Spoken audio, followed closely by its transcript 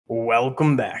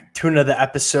Welcome back to another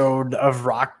episode of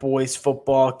Rock Boys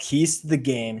Football, keys to the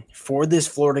game for this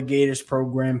Florida Gators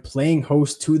program, playing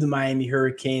host to the Miami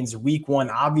Hurricanes. Week one,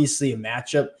 obviously a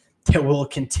matchup that we'll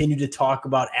continue to talk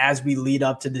about as we lead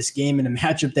up to this game, and a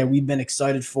matchup that we've been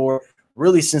excited for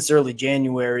really since early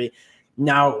January.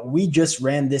 Now, we just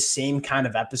ran this same kind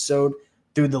of episode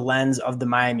through the lens of the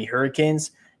Miami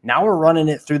Hurricanes. Now we're running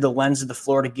it through the lens of the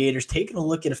Florida Gators, taking a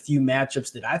look at a few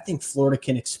matchups that I think Florida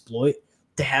can exploit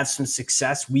to have some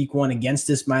success week one against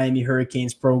this Miami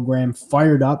Hurricanes program.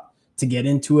 Fired up to get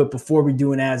into it. Before we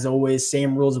do it, as always,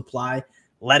 same rules apply.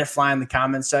 Let it fly in the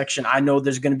comment section. I know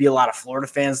there's going to be a lot of Florida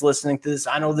fans listening to this.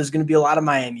 I know there's going to be a lot of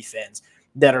Miami fans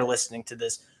that are listening to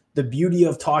this. The beauty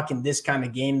of talking this kind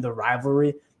of game, the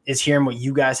rivalry, is hearing what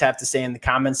you guys have to say in the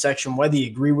comment section, whether you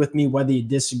agree with me, whether you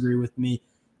disagree with me.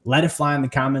 Let it fly in the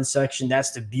comment section.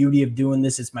 That's the beauty of doing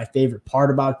this. It's my favorite part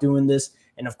about doing this.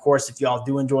 And, of course, if y'all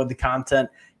do enjoy the content,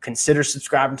 consider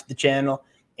subscribing to the channel.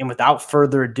 And without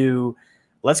further ado,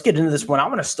 let's get into this one. I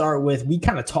want to start with, we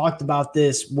kind of talked about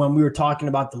this when we were talking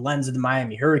about the lens of the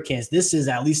Miami Hurricanes. This is,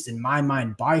 at least in my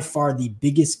mind, by far the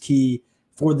biggest key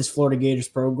for this Florida Gators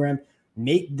program.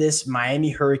 Make this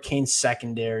Miami Hurricanes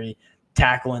secondary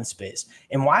tackle in space.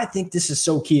 And why I think this is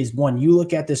so key is, one, you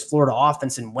look at this Florida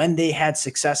offense, and when they had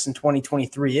success in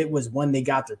 2023, it was when they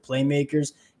got their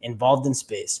playmakers involved in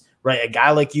space. Right, a guy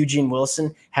like Eugene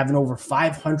Wilson having over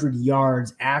 500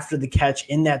 yards after the catch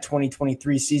in that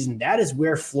 2023 season. That is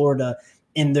where Florida,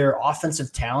 in their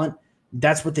offensive talent,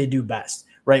 that's what they do best,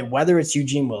 right? Whether it's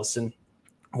Eugene Wilson,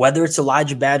 whether it's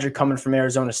Elijah Badger coming from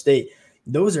Arizona State,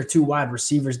 those are two wide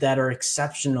receivers that are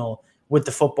exceptional with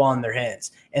the football in their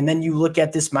hands. And then you look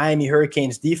at this Miami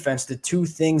Hurricanes defense, the two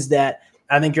things that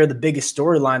I think are the biggest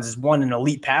storylines is, one, an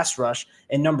elite pass rush,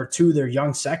 and number two, their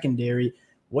young secondary.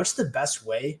 What's the best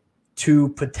way to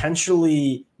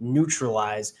potentially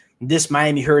neutralize this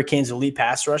Miami Hurricanes elite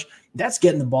pass rush? That's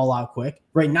getting the ball out quick,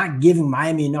 right? Not giving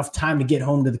Miami enough time to get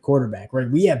home to the quarterback, right?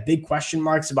 We have big question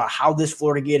marks about how this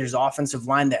Florida Gators offensive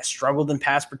line that struggled in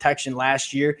pass protection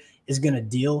last year is going to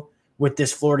deal with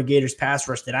this Florida Gators pass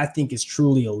rush that I think is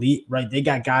truly elite, right? They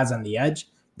got guys on the edge.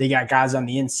 They got guys on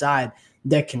the inside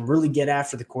that can really get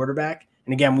after the quarterback.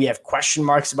 And again, we have question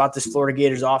marks about this Florida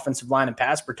Gators offensive line and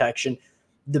pass protection.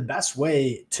 The best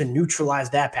way to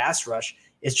neutralize that pass rush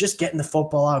is just getting the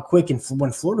football out quick. And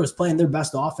when Florida was playing their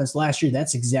best offense last year,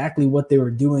 that's exactly what they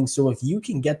were doing. So if you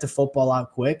can get the football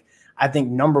out quick, I think,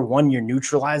 number one, you're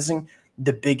neutralizing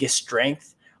the biggest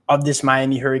strength of this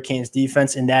Miami Hurricanes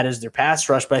defense, and that is their pass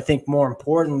rush. But I think more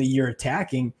importantly, you're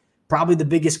attacking probably the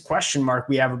biggest question mark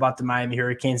we have about the Miami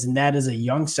Hurricanes, and that is a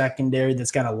young secondary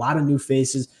that's got a lot of new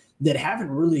faces that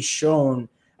haven't really shown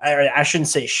 – I shouldn't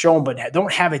say shown, but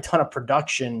don't have a ton of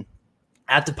production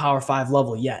at the Power 5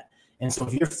 level yet. And so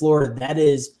if you're Florida, that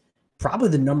is probably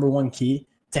the number one key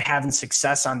to having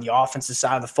success on the offensive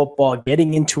side of the football,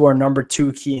 getting into our number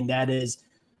two key, and that is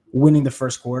winning the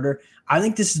first quarter. I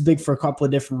think this is big for a couple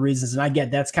of different reasons, and I get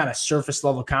that's kind of surface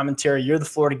level commentary. You're the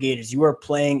Florida Gators. You are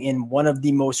playing in one of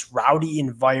the most rowdy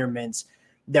environments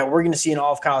that we're going to see in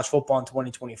all of college football in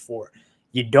 2024.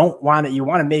 You want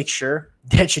to make sure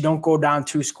that you don't go down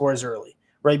 2 scores early,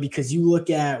 right? Because you look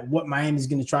at what Miami's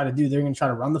going to try to do. They're going to try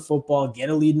to run the football, get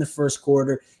a lead in the first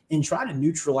quarter, and try to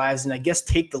neutralize and, I guess,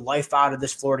 take the life out of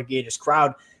this Florida Gators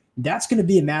crowd. That's going to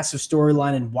be a massive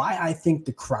storyline. And why I think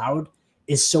the crowd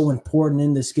is so important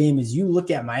in this game is, you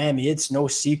look at Miami, it's no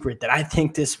secret that I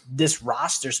think this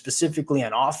roster, specifically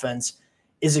on offense,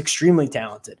 is extremely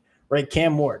talented, right?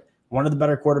 Cam Ward, one of the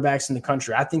better quarterbacks in the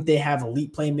country. I think they have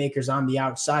elite playmakers on the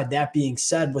outside. That being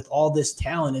said, with all this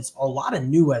talent, it's a lot of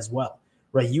new as well,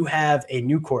 right? You have a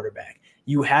new quarterback.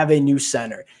 You have a new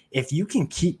center. If you can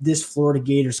keep this Florida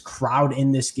Gators crowd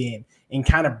in this game and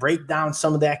kind of break down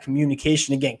some of that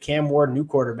communication, again, Cam Ward, new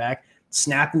quarterback,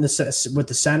 snapping with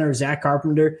the center, Zach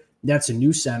Carpenter, that's a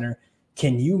new center.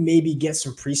 Can you maybe get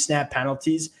some pre-snap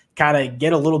penalties, kind of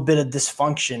get a little bit of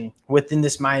dysfunction within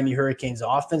this Miami Hurricanes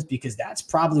offense? Because that's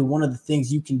probably one of the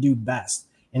things you can do best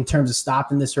in terms of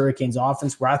stopping this Hurricanes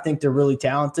offense, where I think they're really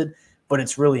talented, but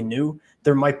it's really new.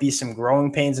 There might be some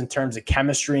growing pains in terms of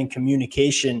chemistry and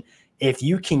communication. If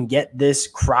you can get this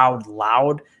crowd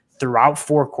loud throughout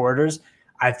 4 quarters,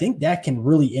 I think that can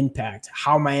really impact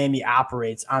how Miami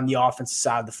operates on the offensive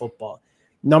side of the football.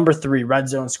 Number 3, red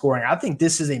zone scoring. I think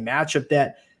this is a matchup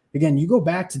that, again, you go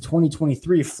back to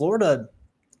 2023, Florida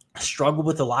struggled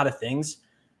with a lot of things.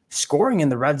 Scoring in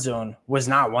the red zone was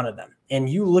not one of them. And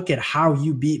you look at how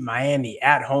you beat Miami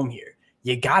at home here.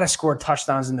 You got to score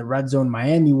touchdowns in the red zone.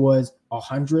 Miami was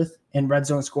 100th in red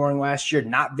zone scoring last year.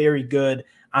 Not very good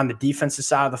on the defensive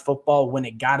side of the football when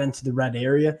it got into the red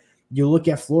area. You look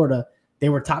at Florida, they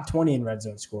were top 20 in red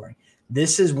zone scoring.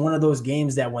 This is one of those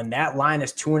games that when that line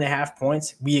is 2.5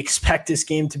 points, we expect this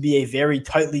game to be a very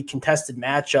tightly contested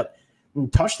matchup.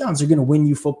 And touchdowns are going to win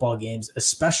you football games,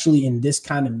 especially in this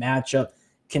kind of matchup.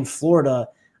 Can Florida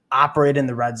operate in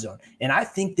the red zone? And I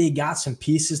think they got some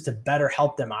pieces to better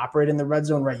help them operate in the red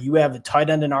zone, right? You have a tight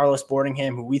end in Arlis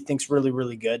Boardingham, who we think is really,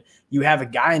 really good. You have a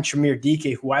guy in Tremere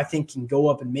Dike, who I think can go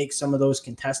up and make some of those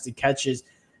contested catches.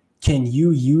 Can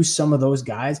you use some of those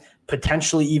guys,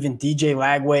 potentially even DJ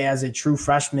Lagway as a true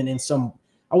freshman in some,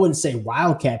 I wouldn't say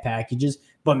wildcat packages,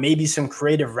 but maybe some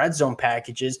creative red zone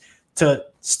packages to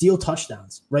steal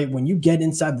touchdowns, right? When you get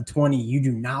inside the 20, you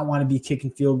do not want to be kicking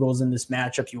field goals in this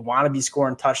matchup. You want to be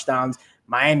scoring touchdowns.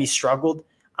 Miami struggled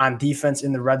on defense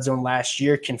in the red zone last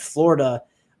year. Can Florida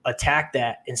attack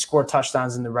that and score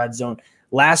touchdowns in the red zone?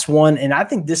 Last one, and I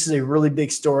think this is a really big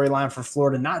storyline for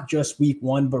Florida, not just week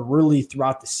one, but really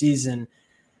throughout the season.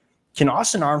 Can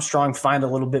Austin Armstrong find a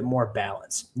little bit more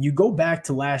balance? You go back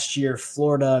to last year,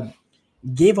 Florida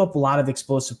gave up a lot of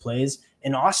explosive plays,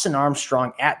 and Austin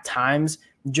Armstrong at times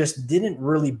just didn't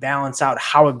really balance out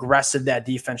how aggressive that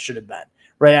defense should have been.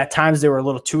 Right? At times they were a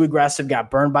little too aggressive,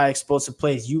 got burned by explosive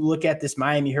plays. You look at this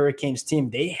Miami Hurricanes team,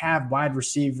 they have wide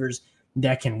receivers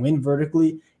that can win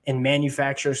vertically and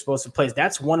manufacture explosive plays.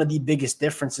 That's one of the biggest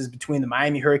differences between the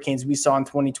Miami Hurricanes we saw in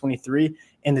 2023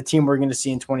 and the team we're going to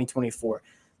see in 2024.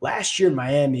 Last year,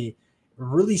 Miami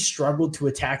really struggled to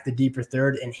attack the deeper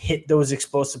third and hit those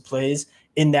explosive plays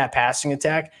in that passing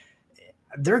attack.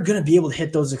 They're going to be able to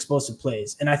hit those explosive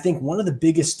plays. And I think one of the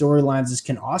biggest storylines is,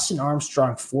 can Austin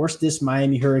Armstrong force this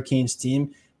Miami Hurricanes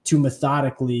team to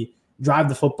methodically drive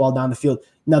the football down the field?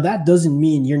 Now, that doesn't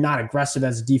mean you're not aggressive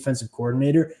as a defensive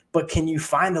coordinator, but can you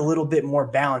find a little bit more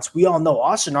balance? We all know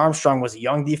Austin Armstrong was a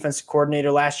young defensive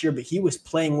coordinator last year, but he was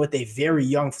playing with a very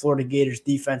young Florida Gators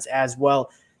defense as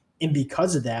well. And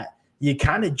because of that, you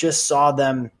kind of just saw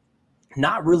them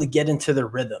not really get into their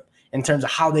rhythm in terms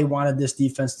of how they wanted this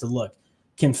defense to look.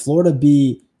 Can Florida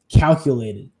be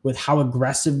calculated with how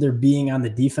aggressive they're being on the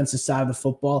defensive side of the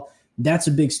football? That's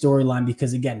a big storyline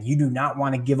because, again, you do not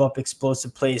want to give up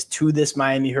explosive plays to this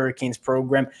Miami Hurricanes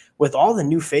program. With all the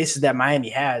new faces that Miami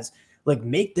has, like,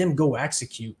 make them go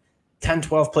execute 10,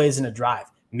 12 plays in a drive.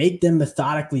 Make them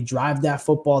methodically drive that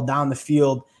football down the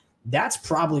field. That's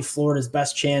probably Florida's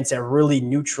best chance at really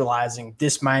neutralizing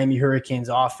this Miami Hurricanes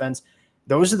offense.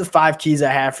 Those are the 5 keys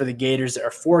I have for the Gators,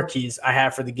 or 4 keys I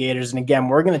have for the Gators. And again,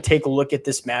 we're going to take a look at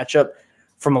this matchup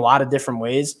from a lot of different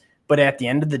ways. But at the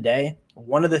end of the day,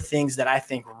 one of the things that I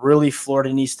think really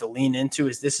Florida needs to lean into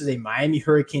is this is a Miami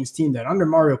Hurricanes team that under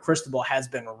Mario Cristobal has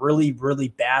been really, really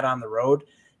bad on the road.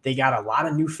 They got a lot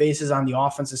of new faces on the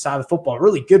offensive side of the football,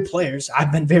 really good players.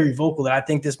 I've been very vocal that I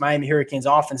think this Miami Hurricanes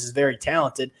offense is very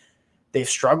talented. They've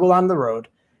struggled on the road.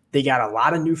 They got a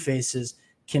lot of new faces.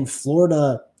 Can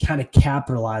Florida kind of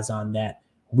capitalize on that?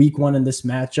 Week one in this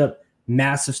matchup,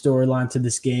 massive storyline to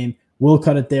this game. We'll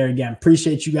cut it there. Again,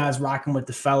 appreciate you guys rocking with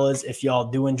the fellas. If y'all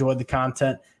do enjoy the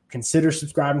content, consider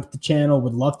subscribing to the channel.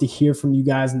 Would love to hear from you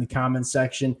guys in the comment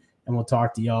section, and we'll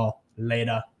talk to y'all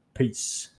later. Peace.